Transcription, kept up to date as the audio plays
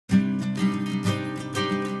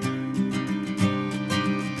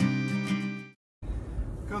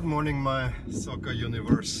Good morning, my soccer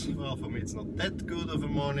universe. Well, for me it's not that good of a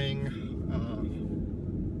morning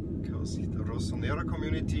because the Rossonera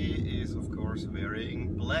community is of course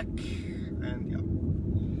wearing black, and yeah,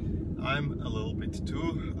 I'm a little bit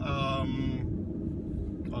too.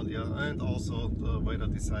 On the other hand, also the weather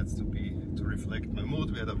decides to reflect my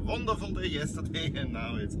mood. We had a wonderful day yesterday and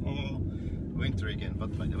now it's all winter again,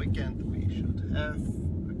 but by the weekend we should have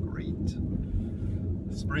a great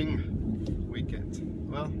spring weekend.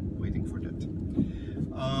 Well, waiting for that.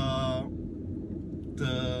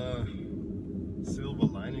 The silver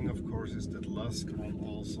lining, of course, is that Lask won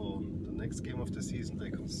also the next game of the season. They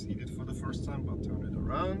conceded for the first time, but turned it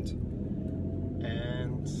around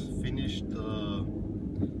and finished the,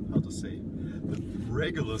 how to say, the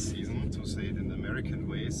regular season, to say it in the American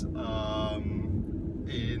ways,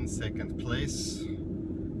 in second place.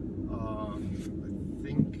 I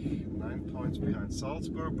think 9 points behind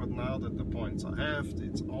Salzburg, but now that the points are halved,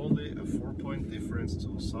 it's only a 4-point difference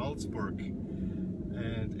to Salzburg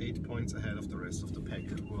and 8 points ahead of the rest of the pack,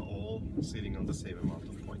 who are all sitting on the same amount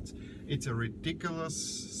of points. It's a ridiculous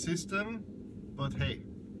system, but hey,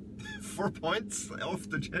 4 points off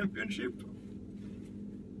the championship?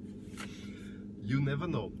 You never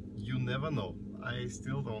know. You never know. I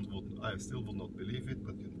still would not believe it,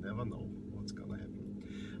 but you never know what's gonna happen.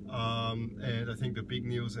 And I think the big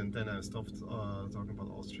news, and then I stopped talking about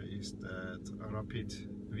Austria, is that Rapid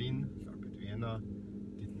Vienna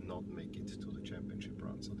did not make it to the championship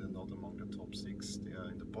run, so they're not among the top 6, they are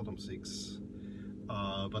in the bottom 6,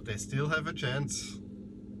 but they still have a chance,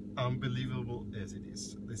 unbelievable as it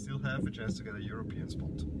is. They still have a chance to get a European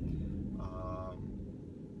spot.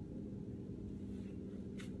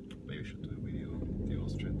 Maybe we should do a video on the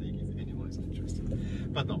Austrian League if anyone is interested.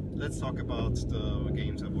 But no, let's talk about the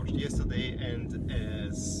games I watched yesterday, and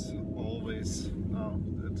as always, now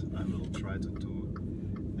that I will try to do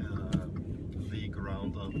a league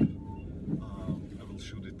roundup, I will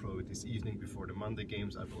shoot it probably this evening before the Monday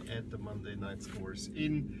games. I will add the Monday night scores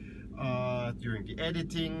in during the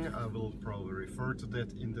editing. I will probably refer to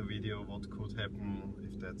that in the video, what could happen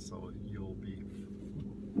if that's so. You'll be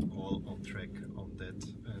all on track on that,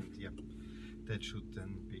 and yeah, that should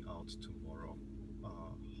then be out tomorrow,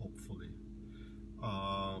 hopefully.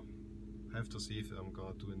 I have to see if I'm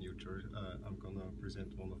gonna do a new jersey. I'm gonna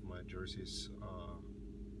present one of my jerseys,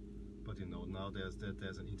 but you know, now there's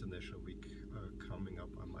an international week coming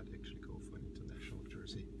up. I might actually go for an international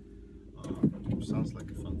jersey. Sounds like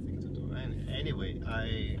a fun thing to do. And anyway,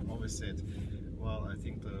 I always said, well, I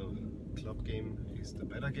think the club game is the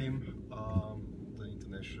better game. The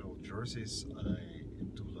international jerseys I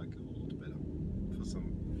do like a lot better, for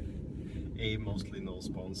some mostly no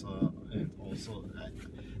sponsor, and also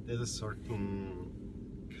there's a certain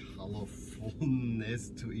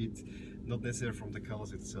colorfulness to it, not necessarily from the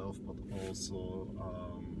colors itself, but also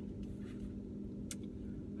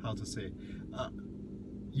how to say,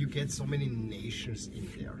 you get so many nations in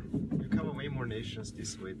there. You cover way more nations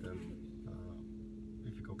this way than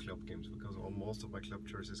if you go club games, because most of my club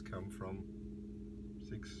jerseys come from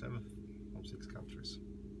 6 countries.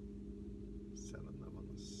 7, I want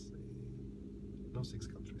to say. No, 6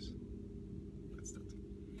 countries. That's that.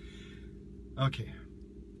 Okay,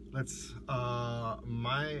 let's.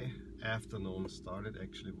 My afternoon started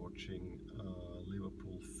actually watching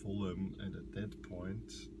Liverpool Fulham, and at that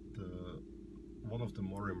point, one of the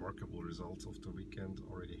more remarkable results of the weekend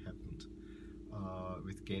already happened,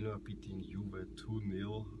 with Genoa beating Juve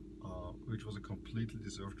 2-0, which was a completely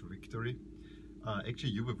deserved victory.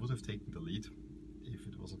 Actually, Juve would have taken the lead if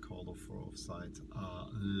it wasn't called off for offside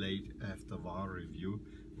late after VAR review.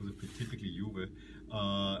 Would have been typically Juve.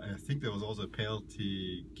 I think there was also a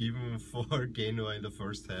penalty given for Genoa in the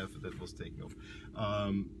first half that was taken off.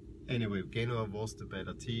 Anyway, Genoa was the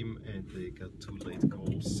better team, and they got 2 late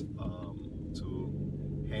goals to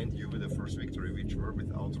hand Juve the first victory, which were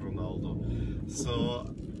without Ronaldo. So,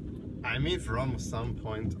 I mean, from some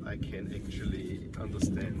point I can actually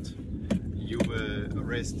understand Juve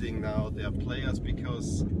resting now their players,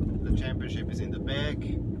 because the championship is in the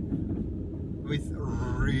bag with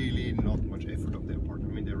really not much effort on their part. I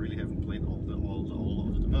mean, they really haven't played all of it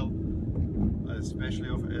well, especially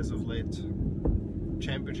as of late.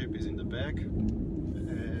 Championship is in the bag,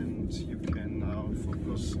 and you can now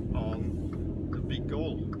focus on the big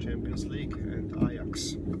goal, Champions League and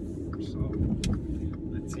Ajax. So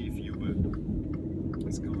let's see if Juve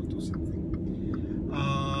is going to do something.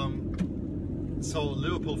 So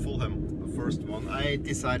Liverpool Fulham, the first one, I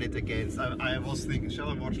decided against. I was thinking, shall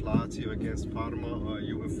I watch Lazio against Parma or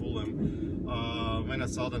Juve Fulham? When I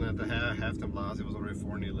saw them at the halftime last, it was already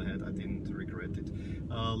 4-0 ahead. I didn't regret it.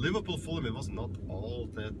 Liverpool Fulham, it was not all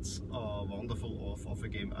that wonderful of a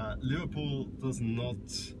game. Liverpool does not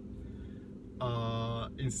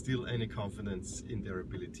instill any confidence in their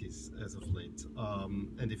abilities as of late.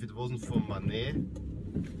 And if it wasn't for Mane,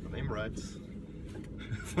 name right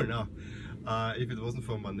for now, if it wasn't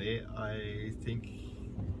for Mane, I think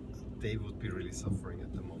they would be really suffering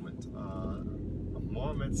at the moment.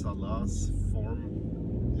 Mohamed Salah's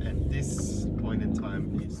form at this point in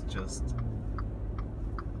time is just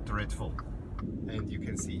dreadful, and you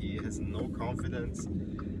can see he has no confidence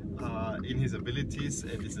in his abilities,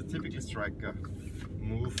 and it's a typical striker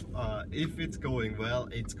move. If it's going well,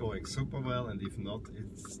 it's going super well, and if not,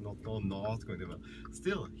 it's not going well.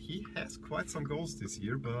 Still, he has quite some goals this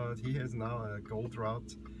year, but he has now a goal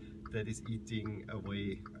drought that is eating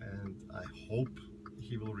away, and I hope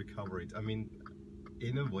he will recover it. I mean,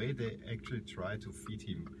 in a way, they actually try to feed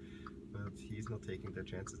him, but he's not taking their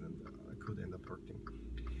chances, and could end up hurting.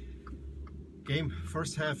 Game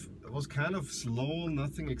first half was kind of slow,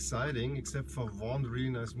 nothing exciting except for one really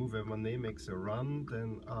nice move where Mane makes a run,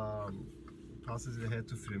 then passes it ahead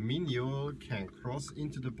to Firmino, can cross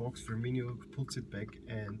into the box, Firmino puts it back,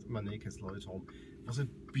 and Mane can slow it home. It was a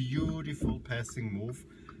beautiful passing move.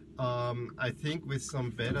 I think with some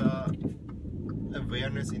better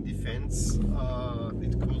awareness in defense,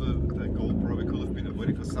 the goal probably could have been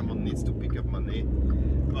avoided because someone needs to pick up Mane.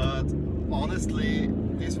 But honestly,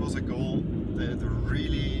 this was a goal that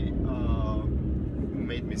really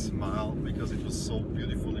made me smile because it was so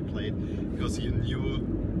beautifully played. Because you knew,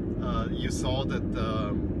 you saw that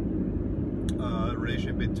the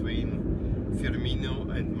ratio between Firmino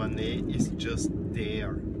and Mane is just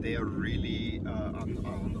there. They are really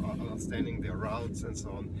understanding their routes and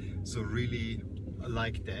so on. So really,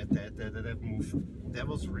 like that move, that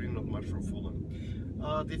was really not much from Fulham.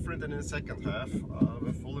 Different than in the second half,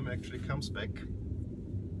 where Fulham actually comes back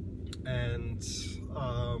and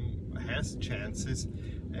has chances.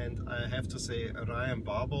 And I have to say, Ryan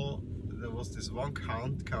Babel, there was this one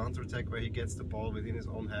counter attack where he gets the ball within his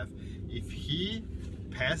own half. If he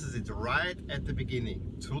passes it right at the beginning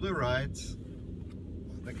to the right,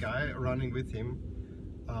 the guy running with him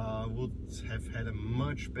would have had a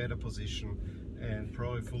much better position, and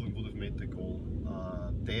probably Fulham would have made the goal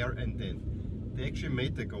there and then. They actually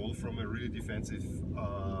made the goal from a really defensive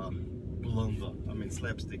blunder. I mean,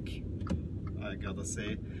 slapstick, I gotta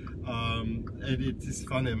say. And it is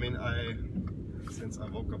funny. I mean, since I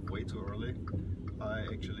woke up way too early, I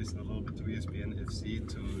actually listened a little bit to ESPN FC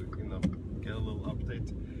to get a little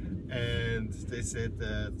update. And they said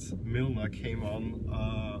that Milner came on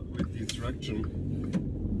with the instruction,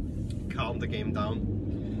 calm the game down.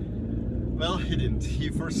 Well, he didn't. He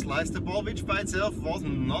first sliced the ball, which by itself was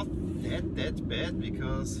not that bad,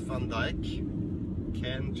 because Van Dijk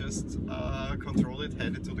can just control it,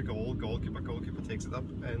 head it to the goal, goalkeeper takes it up,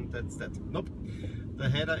 and that's that. Nope, the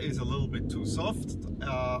header is a little bit too soft.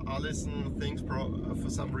 Alisson thinks for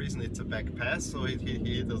some reason it's a back pass, so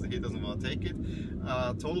he doesn't want to take it.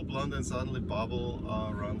 Total blunder, and suddenly Babel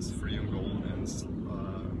runs free on goal and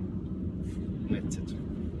nets it.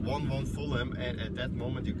 1-1 Fulham, and at that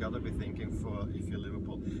moment you gotta be thinking, if you're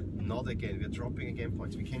Liverpool, not again. We're dropping again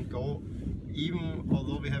points. We can go, even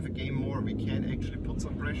although we have a game more, we can actually put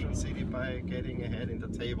some pressure on City by getting ahead in the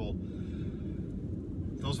table.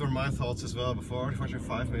 Those were my thoughts as well. Before, unfortunately,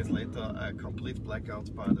 5 minutes later, a complete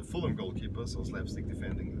blackout by the Fulham goalkeeper, so slapstick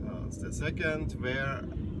defending. The second, where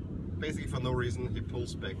basically for no reason he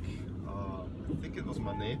pulls back, I think it was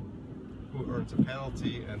Mane, who earns a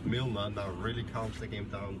penalty, and Milner now really calms the game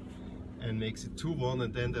down and makes it 2-1,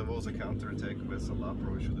 and then there was a counter-attack where Salah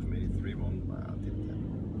probably should have made it 3-1, but didn't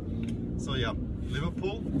happen. So yeah,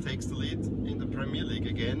 Liverpool takes the lead in the Premier League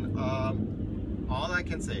again. All I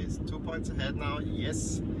can say is 2 points ahead now.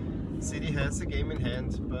 Yes, City has a game in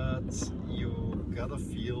hand, but you gotta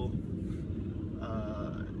feel,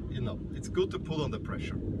 it's good to pull on the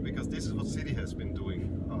pressure, because this is what City has been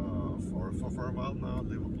doing for a while now.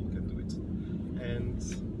 Liverpool can do it, and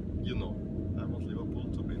I want Liverpool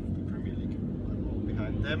to win the Premier League. I'm all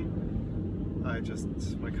behind them.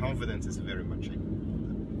 My confidence is very much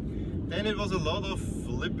shaken. Then it was a lot of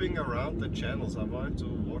flipping around the channels. I wanted to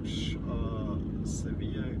watch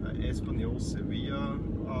Espanyol Sevilla,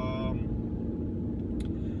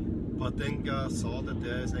 but then saw that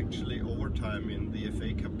there is actually overtime in the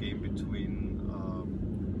FA Cup game between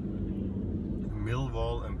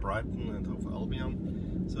Millwall and Brighton and Hove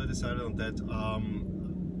Albion. So I decided on that.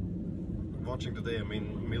 Watching today, I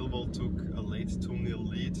mean, Millwall took a late 2-0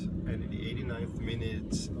 lead, and in the 89th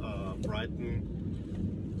minute, Brighton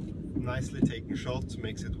nicely taken shot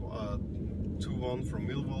makes it 2-1 from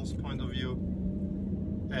Millwall's point of view.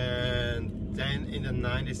 And then in the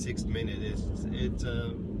 96th minute, it's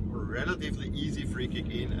a relatively easy free kick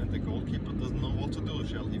in, and the goalkeeper doesn't know what to do.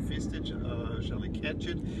 Shall he fist it? Shall he catch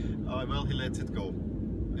it? Well, he lets it go,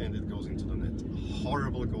 and it goes into the net.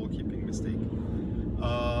 Horrible goalkeeping mistake.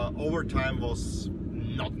 Overtime was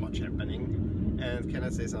not much happening. And can I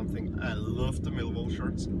say something? I love the Millwall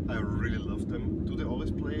shirts. I really love them. Do they always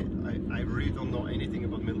play? I really don't know anything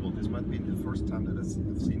about Millwall. This might be the first time that I've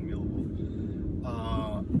seen Millwall.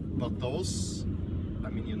 But those, I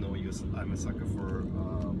mean, you know, I'm a sucker for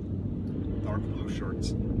dark blue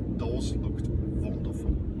shirts. Those looked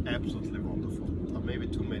wonderful. Absolutely wonderful. Maybe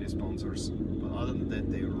too many sponsors. But other than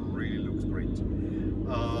that, they really looked great.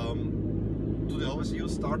 Do they always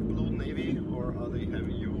use dark blue navy, or are they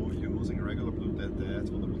using regular blue? That's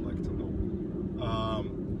what I would like to know.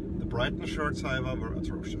 The Brighton shirts, however, were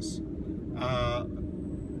atrocious.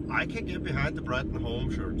 I can get behind the Brighton home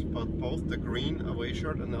shirt, but both the green away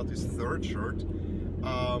shirt and now this third shirt,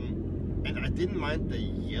 and I didn't mind the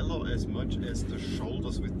yellow as much as the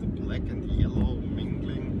shoulders with the black and yellow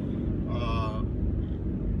mingling.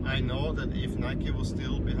 I know that if Nike was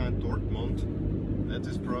still behind Dortmund, that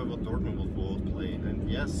is probably what Dortmund will both play in. And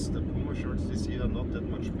yes, the Puma shirts this year are not that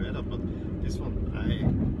much better, but this one, I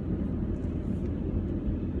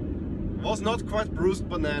was not quite bruised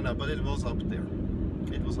banana, but it was up there.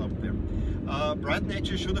 It was up there. Brighton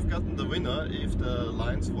actually should have gotten the winner if the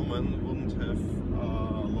Lions woman wouldn't have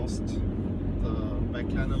lost the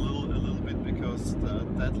backline a little bit, because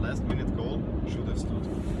that last minute goal should have stood.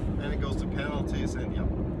 Then it goes to penalties, and yeah,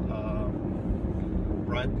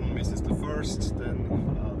 Brighton misses the first, then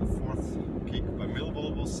the fourth kick by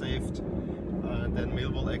Millwall was saved, and then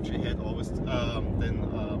Millwall actually had then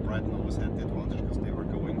Brighton always had the advantage because they were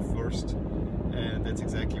going first, and that's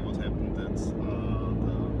exactly what happened. That's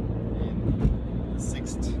in the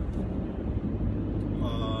sixth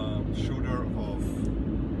shooter of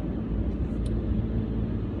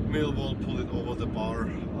Millwall pulled it over the bar,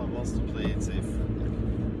 wants to play it safe.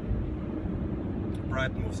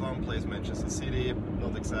 Brighton moves on, plays Manchester City.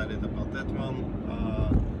 Not excited about that one.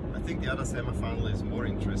 I think the other semi-final is more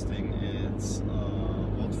interesting. It's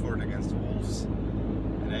Watford against Wolves.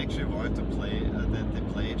 And I actually wanted to play that they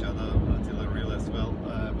play each other until I realized, well,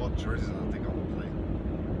 what jerseys are they going to play?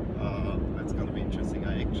 That's going to be interesting.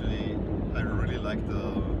 I really like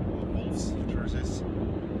the Wolves jerseys.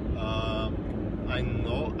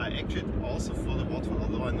 I actually also for the Watford,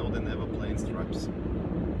 although I know they never play in stripes.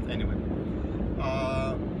 Anyway.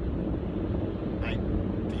 I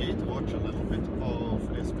did watch a little bit of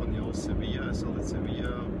Espanyol Sevilla. I saw that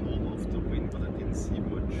Sevilla pulled off the win, but I didn't see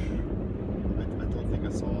much. I don't think I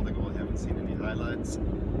saw the goal. I haven't seen any highlights.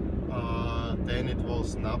 Then it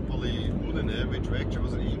was Napoli Udine, which actually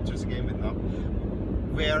was an interesting game with Napoli,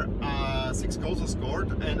 where 6 goals were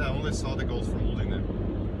scored, and I only saw the goals from Udine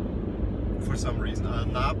for some reason.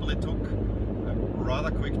 Napoli took a rather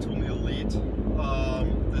quick 2-0 lead.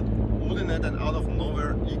 That Udine then out of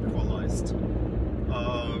nowhere equalized.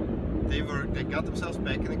 They got themselves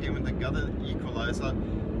back in the game and they got an equalizer.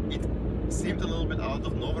 It seemed a little bit out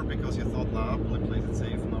of nowhere because you thought Napoli plays it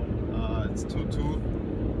safe now. It's 2-2,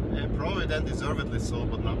 and probably then deservedly so,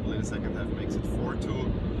 but Napoli in the second half makes it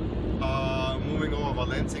 4-2. Moving over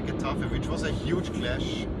Valencia Getafe, which was a huge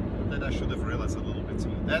clash that I should have realized a little bit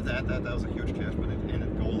sooner. That was a huge clash, but it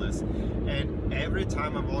ended goalless. And every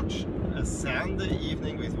time I watch a Sunday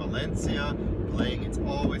evening with Valencia playing, it's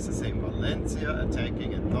always the same. Valencia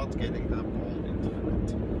attacking and not getting the ball into the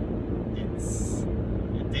net. It's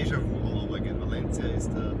a deja vu all over again. Valencia is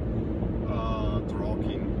the draw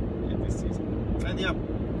king in this season. And yeah,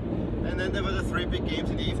 and then there were the 3 big games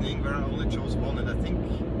in the evening where I only chose one, and I think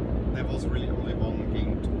there was really only one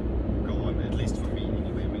game to go, at least for me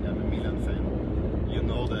anyway. I mean, I'm a Milan fan, you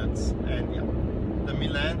know that. And yeah, the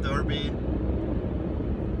Milan derby.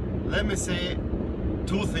 Let me say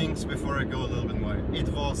 2 things before I go a little bit more. It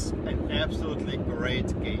was an absolutely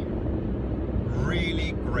great game.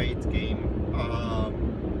 Really great game.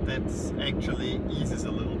 That actually eases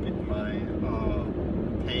a little bit my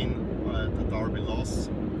pain at the derby loss.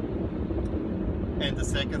 And the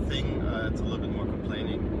second thing, it's a little bit more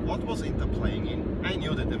complaining. What was Inter playing in? I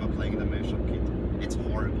knew that they were playing in the mashup kit. It's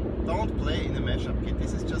horrible. Don't play in the mashup kit.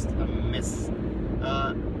 This is just a mess.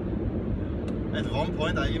 At one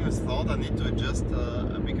point I even thought I need to adjust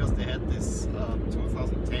because they had this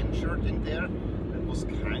 2010 shirt in there that was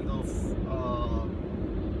kind of,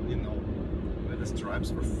 you know, where the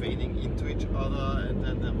stripes were fading into each other, and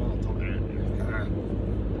then the one on top.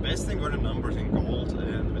 The best thing were the numbers in gold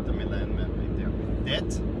and with the Milan map in there. That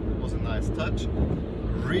was a nice touch.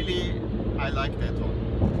 Really, I like that one.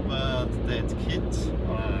 But that kid,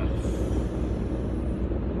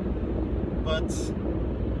 but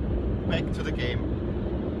back to the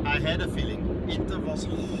game. I had a feeling Inter was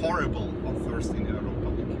horrible on Thursday in the Europa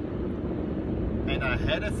League. And I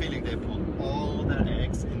had a feeling they put all their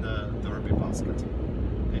eggs in the derby basket.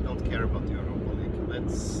 They don't care about the Europa League.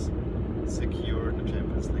 Let's secure the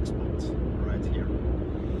Champions League spot right here.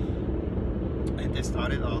 And they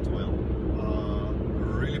started out well.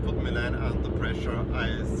 Really put Milan under pressure.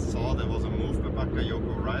 I saw there was a move by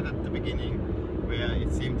Bakayoko right at the beginning where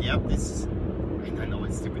it seemed, yep, this, and I know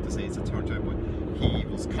it's stupid to say it's a turn to him, but he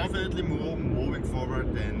was confidently moving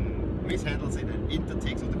forward, then mishandles it, and Inter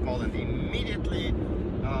takes up the ball and immediately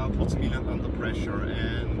puts Milan under pressure.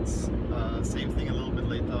 And same thing a little bit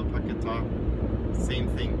later, Paquetá, same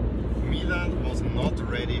thing. Milan was not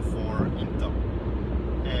ready for Inter,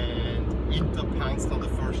 and Inter pounced on the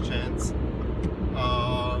first chance.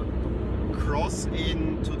 Cross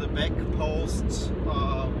into the back post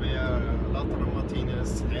where Lautaro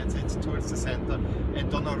Martinez heads it towards the center,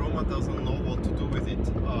 and Donnarumma doesn't know what to do with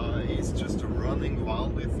it. He's just running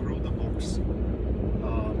wildly through the box,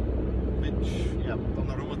 which, yeah,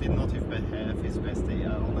 Donnarumma did not have his best day.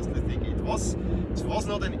 I honestly think it was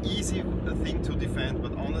not an easy thing to defend,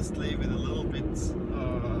 but honestly, with a little bit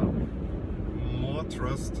more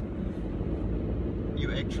trust,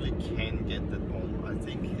 you actually can get that ball. I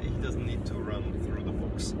think he doesn't need to run through the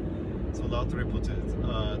box. So Lautaro puts it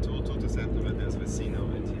to the center with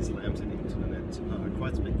Vecino, and he slams it into the net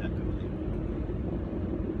quite spectacularly.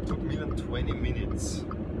 It took Milan 20 minutes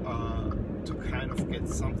to kind of get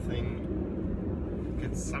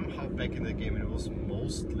somehow back in the game. It was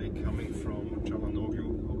mostly coming from Çalhanoğlu,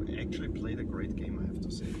 who actually played a great game, I have to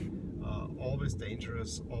say. Always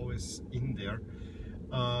dangerous, always in there.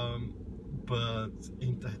 But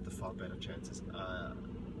Inter had the far better chances.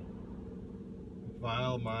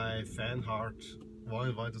 While my fan heart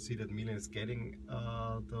wanted to see that Milan is getting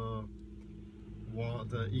the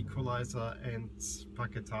equalizer, and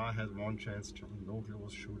Paquetá had one chance, Çalhanoğlu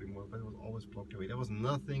was shooting well, but it was always blocked away. There was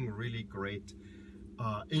nothing really great.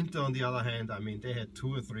 Inter, on the other hand, I mean, they had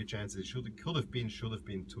 2 or 3 chances. Should have been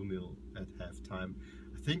 2-0 at halftime.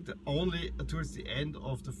 I think that only towards the end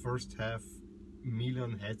of the first half,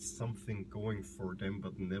 Milan had something going for them,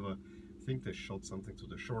 but never. I think they shot something to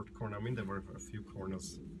the short corner. I mean, there were a few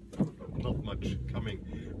corners, not much coming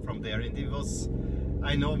from there. And it was,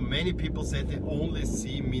 I know many people said they only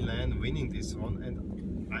see Milan winning this one, and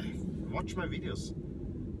I watched my videos.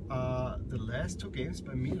 The last 2 games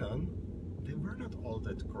by Milan, they were not all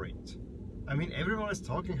that great. I mean, everyone is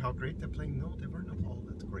talking how great they're playing. No, they were not all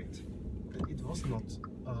that great. It was not.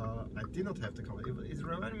 I did not have the comment. It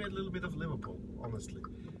reminded me a little bit of Liverpool, honestly.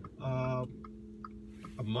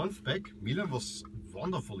 A month back, Milan was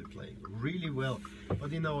wonderfully playing, really well.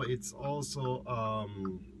 But you know, it's also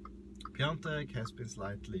Piontek has been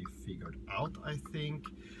slightly figured out, I think.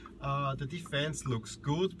 The defense looks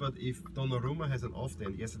good, but if Donnarumma has an off day,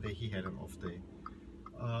 and yesterday he had an off day.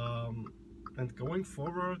 And going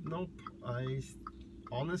forward, nope. I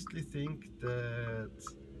honestly think that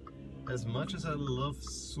as much as I love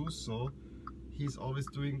Suso, he's always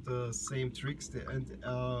doing the same tricks there, and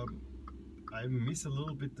I miss a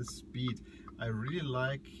little bit the speed. I really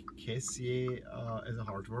like Kessie as a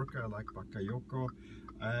hard worker. I like Bakayoko.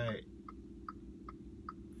 I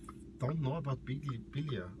don't know about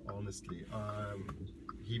Biglia, honestly.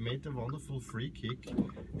 He made a wonderful free kick,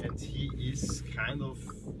 and he is kind of,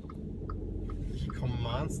 he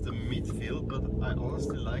commands the midfield, but I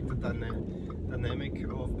honestly like the dynamic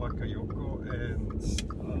of Bakayoko and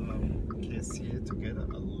Kessie together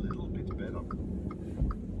a little bit better.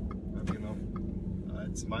 But you know,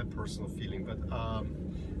 it's my personal feeling. But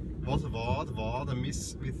what I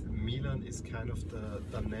miss with Milan is kind of the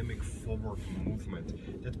dynamic forward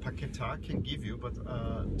movement that Paquetá can give you. But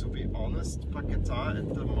to be honest, Paquetá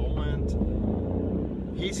at the moment,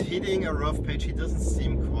 he's hitting a rough patch. He doesn't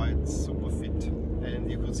seem quite super fit, and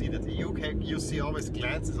you could see that you see always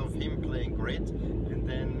glances of him playing great, and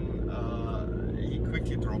then he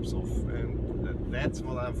quickly drops off, and that's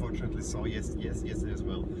what I unfortunately saw yesterday as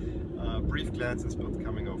well. Brief glances, but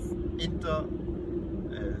coming off. Inter,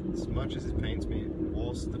 as much as it pains me,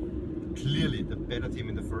 was clearly the better team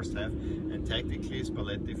in the first half, and tactically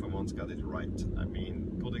Spalletti for once got it right. I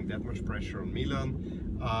mean, putting that much pressure on Milan,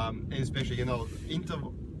 and especially, you know, Inter,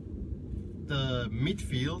 the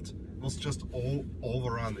midfield was just all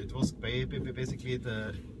overrun. It was basically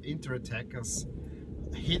the Inter attackers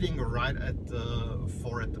hitting right at the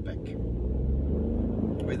 4 at the back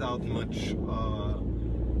without much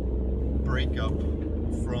breakup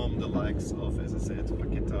from the likes of, as I said,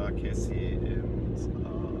 Paqueta, Kessie and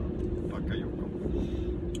Bakayoko.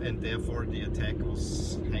 And therefore the attack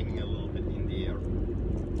was hanging a little bit in the air.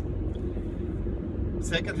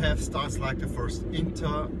 Second half starts like the first.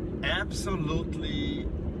 Inter absolutely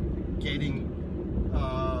getting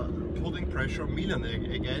putting pressure on Milan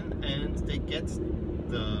again, and they get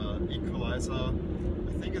the equalizer. I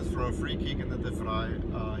think it's from a free kick, and then De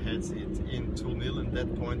Vrij heads it in 2-0. At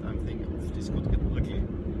that point I'm thinking, oh, this could get ugly,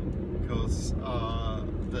 because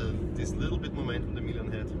this little bit momentum the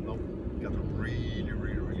Milan had, nope, got really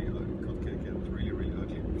could get really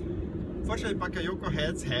ugly. Fortunately, Bakayoko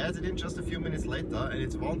heads it in just a few minutes later, and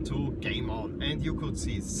it's 1-2, game on. And you could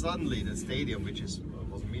see suddenly the stadium, which was a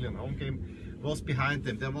Milan home game, was behind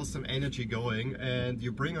them. There was some energy going, and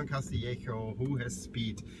you bring on Castillejo, who has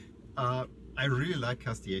speed. I really like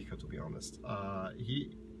Castillejo, to be honest.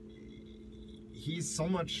 He's so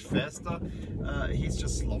much faster. He's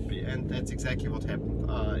just sloppy, and that's exactly what happened.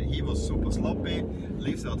 He was super sloppy,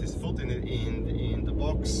 leaves out his foot in the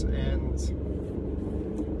box, and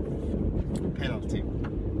penalty.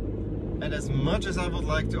 And as much as I would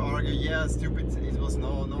like to argue, yeah, stupid, it was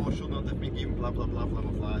no, should not have been given, blah blah blah blah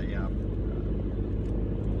blah blah, yeah.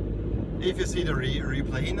 If you see the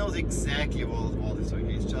replay, he knows exactly what he's doing.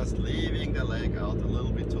 He's just leaving the leg out a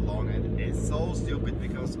little bit too long, and it's so stupid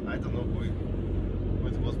because I don't know who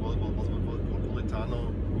it was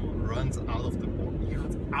Politano, who runs out of the box. He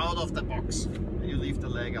runs out of the box, and you leave the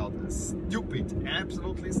leg out. Stupid,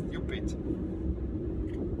 absolutely stupid.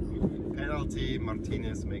 Penalty.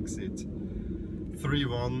 Martinez makes it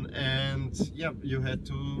 3-1, and yeah, you had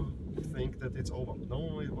to think that it's over.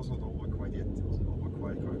 No, it was not over quite yet. It wasn't over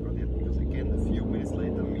quite yet, because again, a few minutes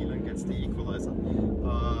later, Milan gets the equalizer.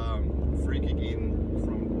 Free kick in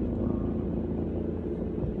from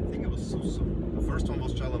I think it was Suso. The first one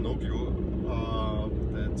was Çalhanoğlu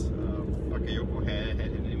that Bakayoko had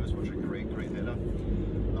in him. It was a great header.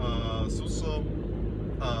 Suso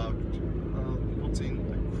puts in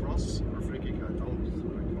a cross or a free kick. I don't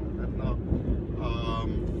recall that now.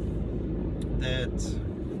 That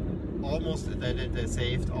almost they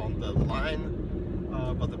saved on the line,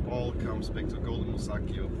 but the ball comes back to goal.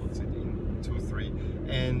 Musacchio puts it in 2-3,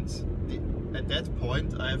 and at that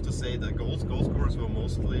point I have to say the goal scorers were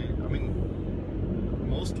mostly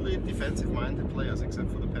defensive-minded players,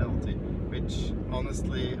 except for the penalty, which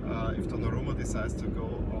honestly, if Donnarumma decides to go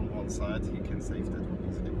on one side, he can save that one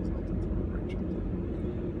easily. It was not that great shot.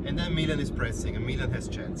 And then Milan is pressing, and Milan has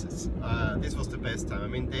chances. This was the best time. I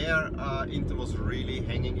mean, there Inter was really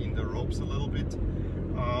hanging in the ropes a little bit,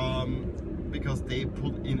 because they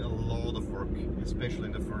put in a lot of work, especially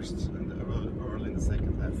in the first and early in the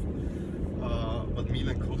second half. But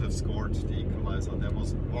Milan could have scored the equalizer. There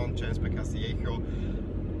was one chance by Castillejo,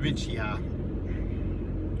 which, yeah,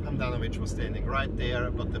 Handanovic was standing right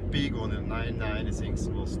there, but the big one in 9-9, I think,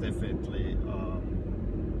 was definitely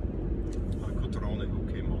Cutrone who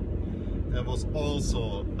came on. There was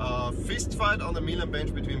also a fist fight on the Milan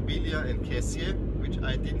bench between Biglia and Kessie, which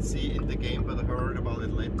I didn't see in the game, but I heard about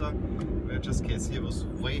it later. Where just Kessie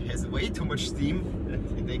has way too much steam,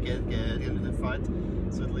 and they get into the fight.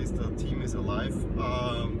 So at least the team is alive.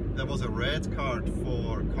 There was a red card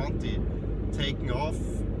for Conti taking off.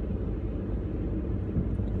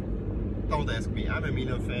 Don't ask me, I'm a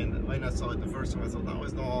Milan fan. When I saw it the first time, I thought, no,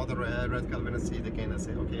 it's no other red card. When I see it again, I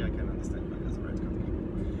say, okay, I can understand why there's a red card.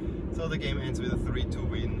 So the game ends with a 3-2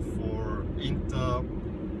 win for Inter.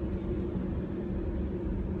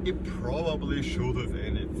 It probably should have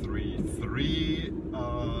ended 3-3,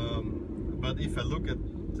 but if I look at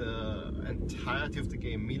the entirety of the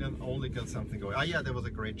game, Milan only got something going. Ah, yeah, there was a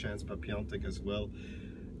great chance by Piontek as well.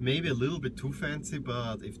 Maybe a little bit too fancy,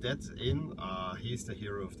 but if that's in, he's the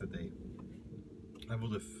hero of the day.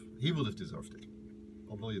 He would have deserved it.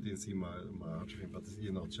 Although you didn't see my archery, but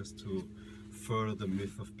you know, just to further the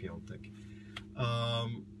myth of Piontek.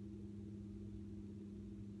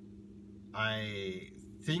 I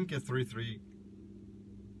think a 3-3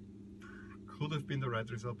 could have been the right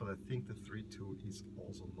result, but I think the 3-2 is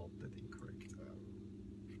also not that incorrect.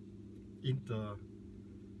 Inter,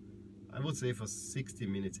 I would say for 60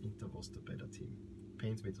 minutes, Inter was the better team.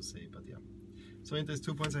 Pains me to say, but yeah. So Inter is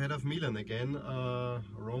 2 points ahead of Milan again.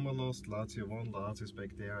 Roma lost, Lazio won, Lazio is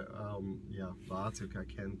back there. Yeah, Lazio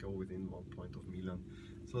can go within 1 point of Milan.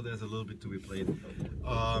 So there's a little bit to be played.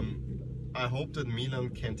 I hope that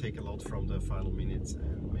Milan can take a lot from the final minutes,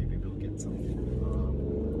 and maybe we'll get something.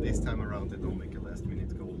 This time around they don't make a last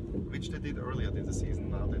minute goal, which they did earlier in the season,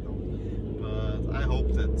 now they don't. But I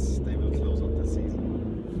hope that they will close out the season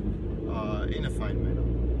in a fine manner.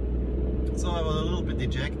 So I was a little bit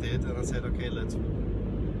dejected, and I said, okay, let's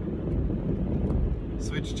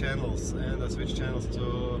switched channels, and I switched channels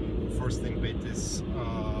to first thing Betis,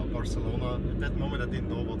 Barcelona. At that moment I didn't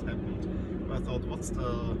know what happened. I thought, what's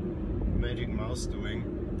the magic mouse doing?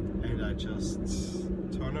 And I just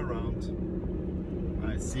turn around.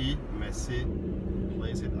 I see Messi,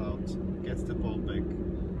 plays it out, gets the ball back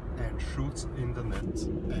and shoots in the net.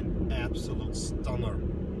 An absolute stunner.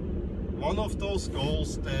 One of those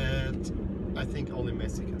goals that I think only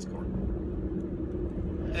Messi can score.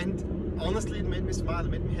 And honestly, it made me smile,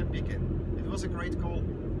 it made me happy again. It was a great goal.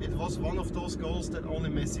 It was one of those goals that only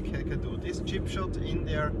Messi can do. This chip shot in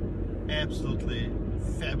there, absolutely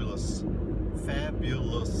fabulous.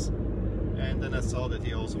 Fabulous. And then I saw that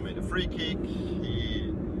he also made a free kick.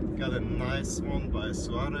 He got a nice one by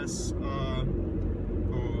Suarez, who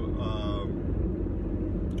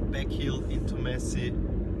backheeled into Messi,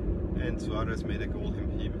 and Suarez made a goal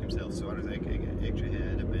himself. Suarez actually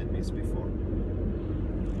had a bad miss before.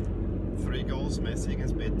 3 goals, Messi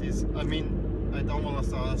against Betis. I mean, I don't want to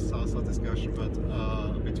start a discussion, but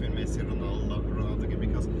between Messi and Ronaldo again,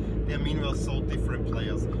 because they are meanwhile so different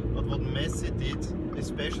players. But what Messi did,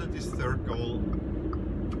 especially this 3rd goal,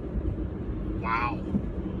 wow,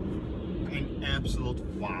 an absolute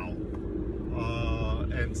wow.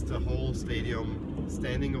 And the whole stadium,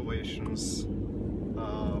 standing ovations,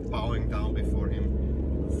 bowing down before him,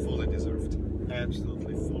 fully deserved,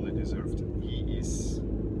 absolutely fully deserved. He is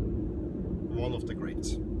one of the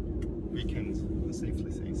greats. We can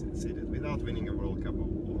safely say that, without winning a World Cup or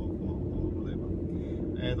whatever.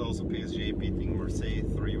 And also PSG beating Marseille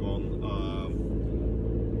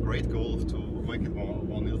 3-1. Great goal to make it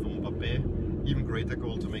 1-0 for Mbappé. Even greater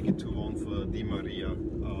goal to make it 2-1 for Di Maria.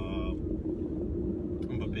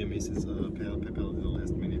 Mbappé misses a penalty in the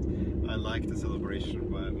last minute. I like the celebration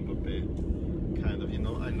by Mbappé. Kind of, you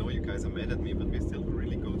know, I know you guys are mad at me, but we're still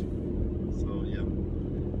really good. So yeah.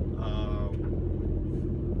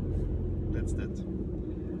 That's that.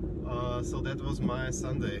 So that was my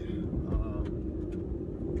Sunday.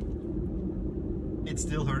 It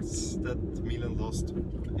still hurts that Milan lost.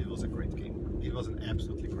 It was a great game. It was an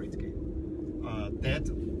absolutely great game. That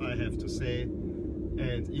I have to say.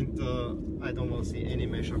 And Inter, I don't want to see any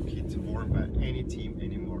mashup kit worn by any team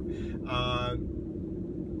anymore.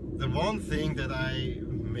 The one thing that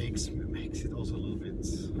makes it also a little bit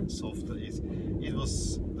softer is it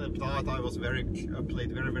was the part I was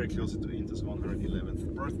played very close to Inter's 111th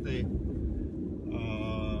birthday,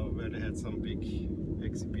 where they had some big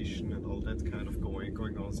exhibition and all that kind of going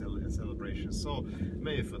on celebration. So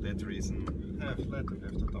maybe for that reason, let them have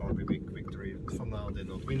the derby big victory. For now, they're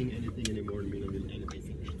not winning anything anymore. Milan will anyway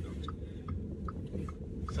finish it out.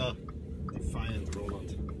 So defiant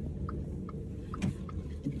Roland.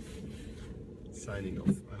 Signing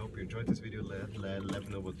off. I hope you enjoyed this video. Let me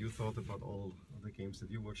know what you thought about all the games that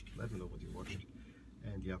you watched. Let me know what you watched.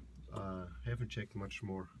 And yeah, haven't checked much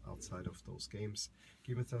more outside of those games.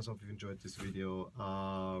 Give me a thumbs up if you enjoyed this video.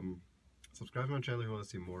 Subscribe to my channel if you want to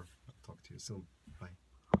see more. I'll talk to you soon. Bye.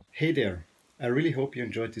 Hey there. I really hope you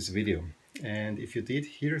enjoyed this video. And if you did,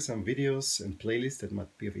 here are some videos and playlists that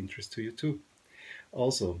might be of interest to you too.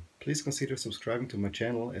 Also, please consider subscribing to my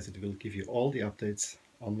channel, as it will give you all the updates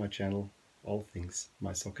on my channel, all things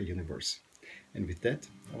My Soccer Universe. And with that,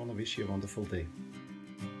 I want to wish you a wonderful day.